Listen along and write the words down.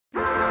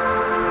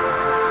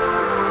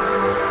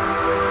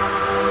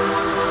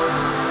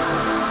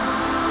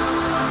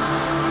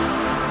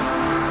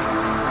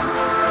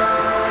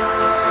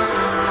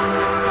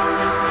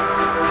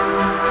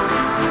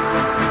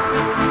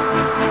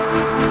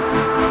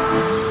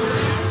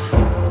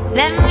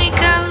Let me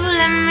go,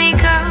 let me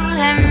go,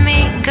 let me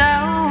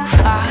go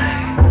far.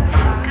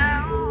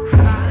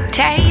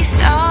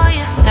 Taste all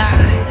your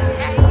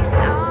thoughts.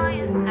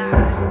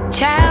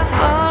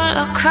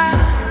 Travel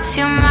across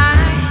your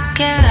mind,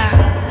 get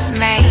lost,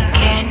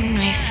 making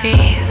me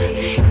feel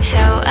so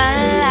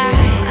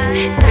alive.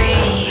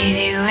 Breathe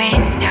you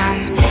in,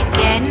 I'm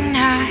getting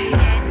high.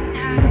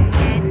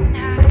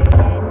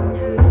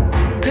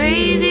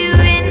 Breathe you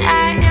in,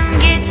 I am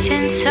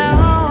getting so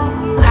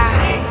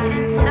high.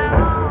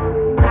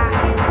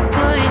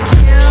 Would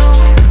you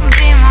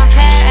be my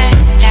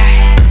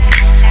paradise?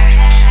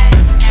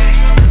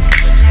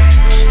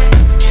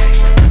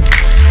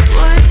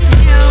 Would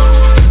you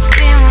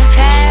be my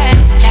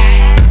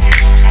paradise?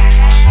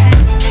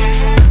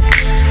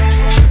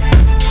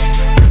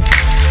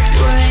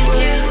 Would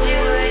you?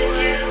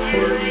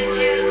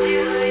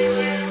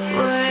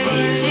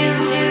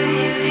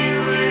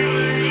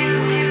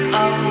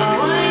 Oh,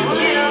 would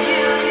you?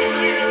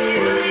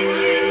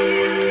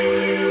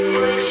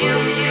 Would you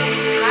be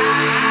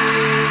mine?